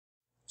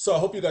So I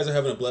hope you guys are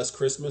having a blessed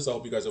Christmas. I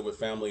hope you guys are with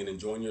family and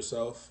enjoying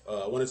yourself.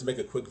 I wanted to make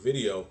a quick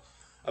video.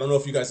 I don't know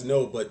if you guys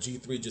know, but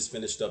G3 just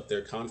finished up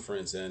their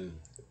conference, and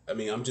I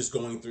mean, I'm just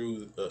going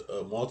through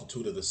a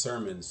multitude of the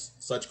sermons,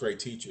 such great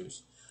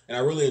teachers. And I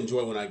really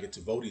enjoy when I get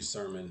to Voddie's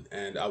sermon,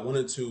 and I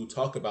wanted to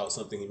talk about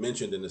something he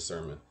mentioned in the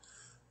sermon.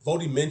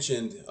 Voddie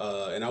mentioned,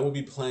 and I will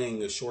be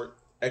playing a short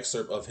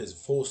excerpt of his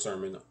full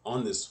sermon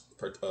on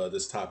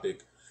this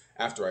topic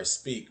after I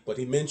speak. But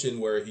he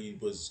mentioned where he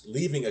was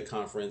leaving a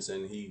conference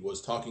and he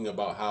was talking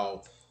about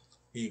how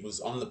he was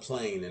on the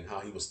plane and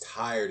how he was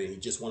tired and he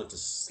just wanted to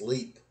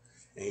sleep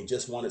and he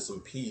just wanted some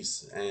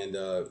peace. And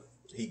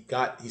he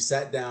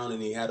sat down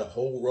and he had a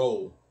whole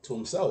row to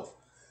himself.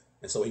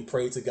 And so he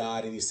prayed to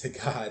God and he said,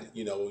 God,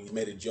 he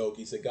made a joke.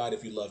 He said, God,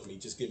 if you love me,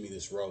 just give me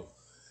this row.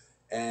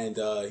 And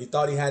he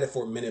thought he had it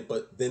for a minute,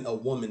 but then a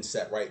woman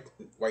sat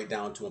right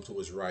down to him to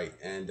his right,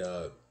 and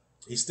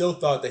he still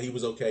thought that he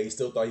was okay. He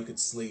still thought he could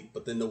sleep,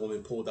 but then the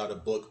woman pulled out a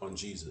book on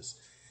Jesus,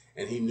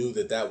 and he knew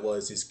that that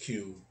was his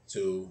cue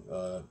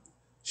to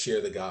share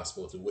the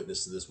gospel, to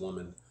witness to this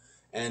woman.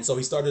 And so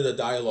he started a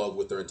dialogue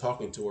with her and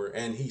talking to her,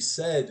 and he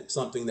said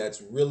something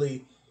that's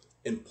really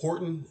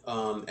important,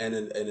 and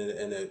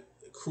a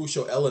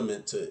crucial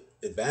element to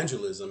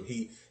evangelism.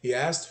 He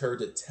asked her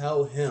to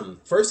tell him.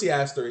 First, he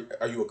asked her,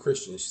 "Are you a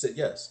Christian?" And she said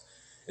yes.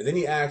 And then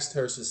he asked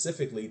her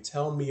specifically,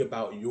 "Tell me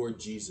about your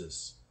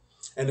Jesus."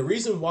 And the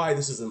reason why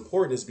this is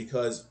important is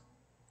because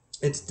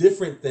it's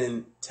different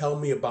than tell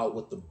me about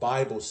what the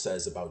Bible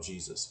says about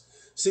Jesus.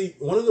 See,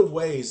 one of the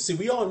ways,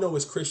 we all know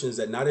as Christians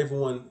that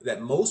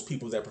that most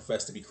people that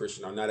profess to be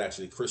Christian are not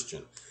actually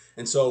Christian.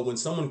 And so when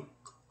someone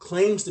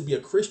claims to be a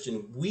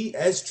Christian, we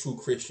as true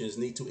Christians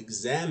need to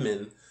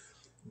examine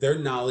their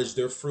knowledge,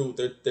 their fruit,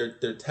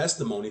 their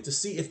testimony to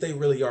see if they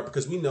really are,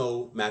 because we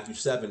know Matthew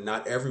 7,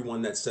 not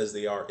everyone that says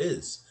they are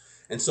is.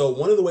 And so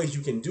one of the ways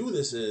you can do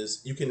this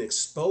is you can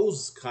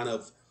expose kind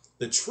of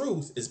the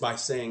truth is by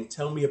saying,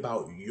 tell me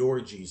about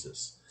your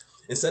Jesus.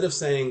 Instead of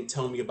saying,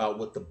 tell me about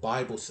what the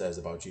Bible says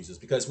about Jesus.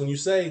 Because when you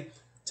say,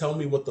 tell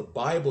me what the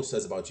Bible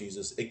says about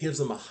Jesus, it gives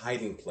them a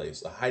hiding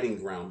place, a hiding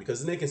ground. Because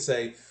then they can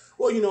say,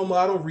 well,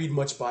 I don't read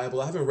much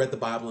Bible. I haven't read the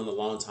Bible in a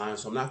long time,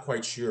 so I'm not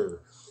quite sure.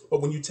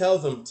 But when you tell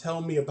them,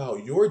 tell me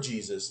about your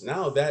Jesus,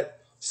 now that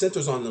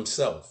centers on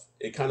themselves.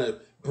 It kind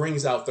of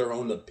brings out their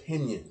own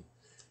opinion.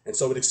 And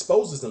so it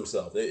exposes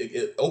themselves.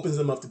 It opens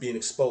them up to being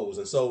exposed.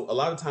 And so a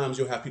lot of times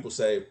you'll have people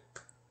say,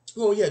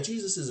 well, yeah,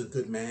 Jesus is a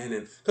good man.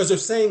 And because they're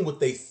saying what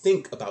they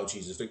think about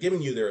Jesus, they're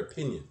giving you their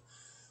opinion.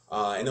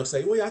 And they'll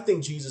say, well, yeah, I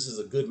think Jesus is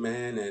a good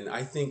man. And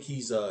I think he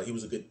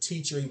was a good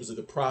teacher. He was a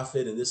good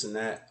prophet and this and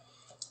that.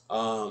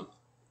 And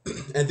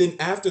then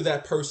after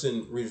that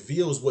person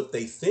reveals what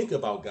they think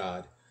about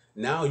God,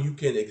 now you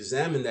can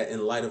examine that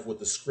in light of what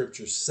the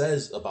scripture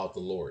says about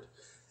the Lord.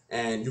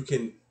 And you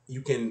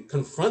can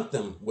confront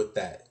them with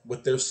that,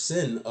 with their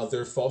sin of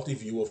their faulty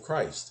view of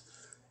Christ.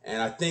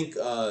 And I think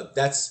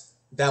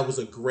that was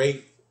a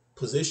great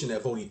position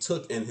that Voddie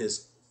took in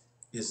his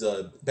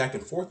back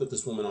and forth with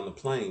this woman on the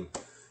plane.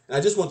 And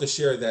I just want to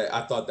share that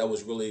I thought that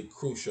was really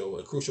crucial,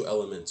 a crucial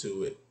element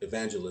to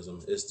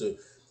evangelism, is to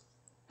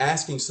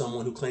asking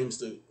someone who claims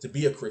to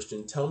be a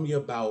Christian, tell me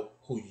about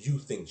who you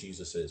think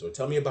Jesus is, or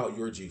tell me about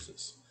your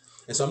Jesus.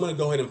 And so I'm going to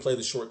go ahead and play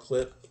the short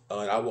clip.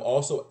 And I will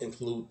also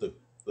include the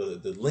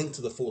link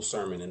to the full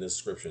sermon in the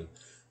description.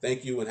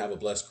 Thank you and have a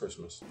blessed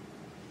Christmas.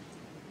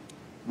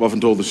 I've often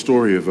told the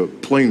story of a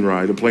plane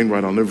ride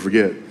I'll never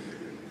forget.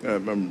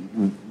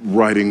 I'm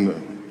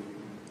riding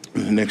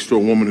next to a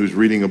woman who's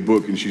reading a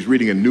book, and she's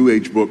reading a New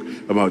Age book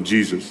about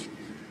Jesus.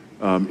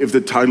 If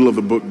the title of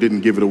the book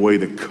didn't give it away,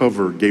 the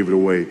cover gave it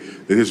away,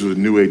 that this was a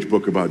New Age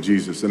book about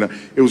Jesus. And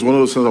it was one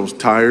of those times I was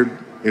tired.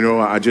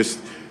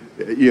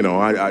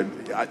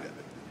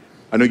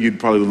 I know you'd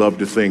probably love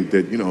to think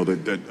that,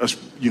 that us,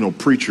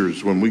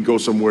 preachers, when we go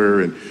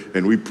somewhere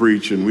and we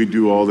preach and we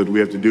do all that we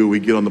have to do, we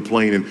get on the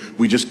plane and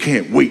we just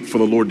can't wait for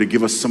the Lord to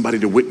give us somebody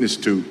to witness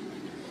to.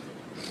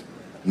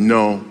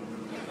 No.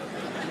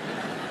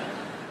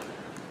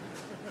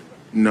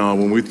 No,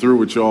 when we're through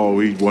with y'all,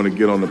 we want to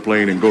get on the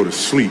plane and go to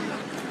sleep.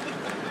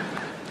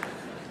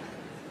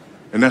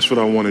 And that's what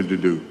I wanted to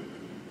do.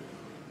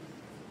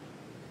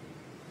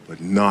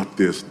 But not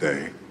this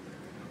day.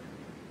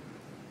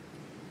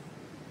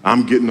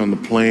 I'm getting on the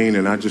plane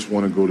and I just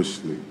want to go to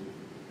sleep.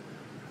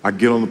 I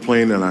get on the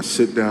plane and I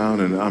sit down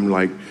and I'm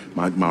like,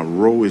 my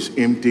row is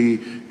empty.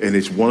 And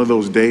it's one of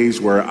those days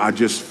where I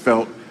just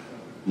felt,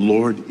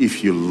 Lord,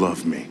 if you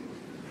love me.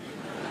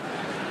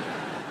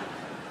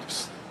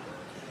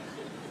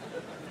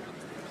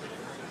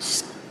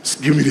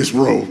 Just give me this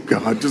row,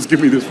 God, just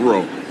give me this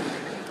row.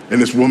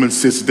 And this woman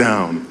sits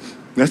down.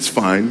 That's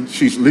fine.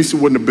 At least it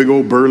wasn't a big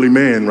old burly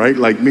man, right?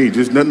 Like me.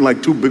 Just nothing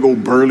like two big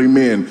old burly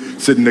men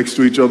sitting next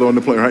to each other on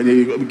the plane, right?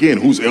 Again,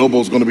 whose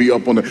elbow's going to be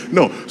up on the...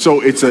 No.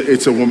 So it's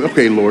a woman.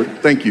 Okay, Lord,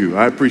 thank you.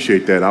 I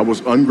appreciate that. I was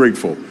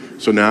ungrateful.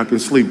 So now I can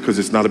sleep because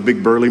it's not a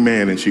big burly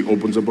man, and she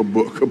opens up a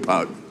book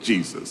about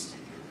Jesus.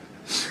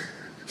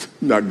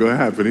 Not going to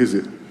happen, is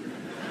it?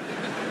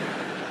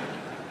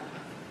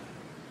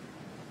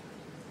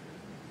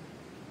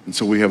 And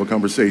so we have a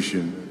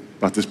conversation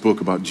about this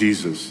book about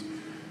Jesus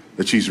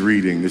that she's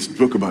reading, this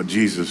book about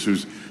Jesus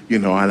who's,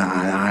 and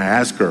I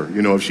ask her,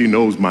 if she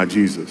knows my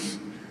Jesus.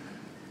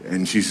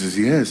 And she says,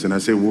 yes. And I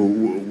say, well,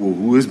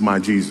 who is my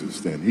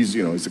Jesus then? He's,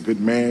 he's a good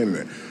man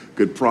and a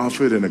good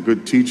prophet and a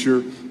good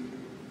teacher.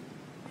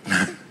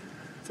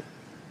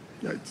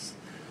 Yikes.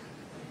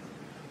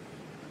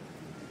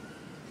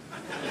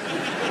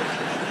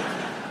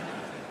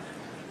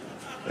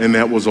 And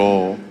that was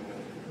all.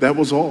 That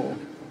was all.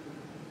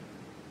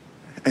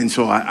 And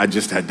so I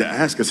just had to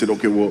ask. I said,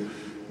 okay, well,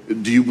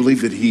 do you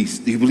believe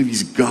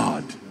he's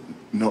God?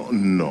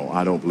 No,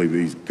 I don't believe that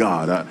he's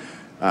God.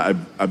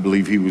 I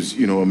believe he was,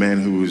 a man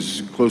who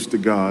was close to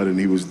God, and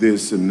he was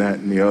this and that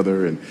and the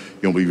other, and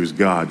you don't believe he was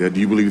God. Do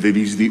you believe that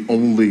he's the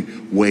only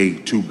way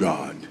to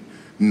God?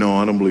 No,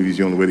 I don't believe he's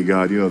the only way to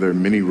God. There are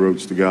many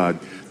roads to God.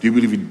 Do you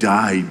believe he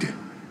died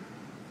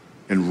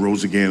and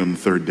rose again on the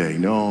third day?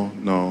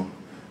 No.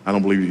 I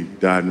don't believe he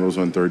died and rose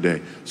on the third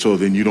day. So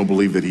then you don't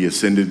believe that he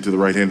ascended to the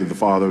right hand of the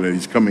Father and that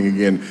he's coming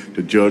again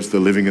to judge the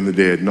living and the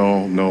dead?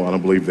 No, I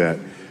don't believe that.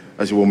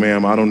 I said, well,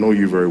 ma'am, I don't know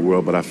you very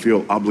well, but I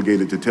feel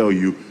obligated to tell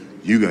you,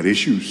 you got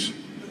issues.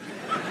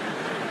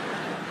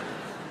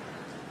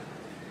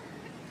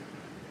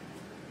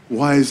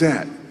 Why is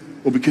that?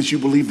 Well, because you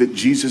believe that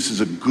Jesus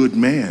is a good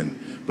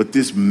man, but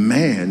this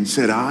man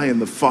said, I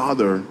and the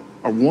Father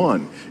are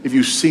one. If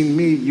you've seen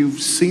me,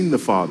 you've seen the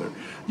Father.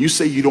 You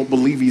say you don't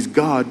believe he's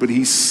God, but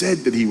he said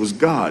that he was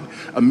God.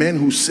 A man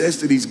who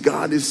says that he's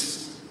God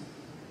is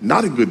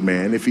not a good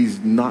man if he's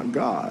not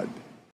God.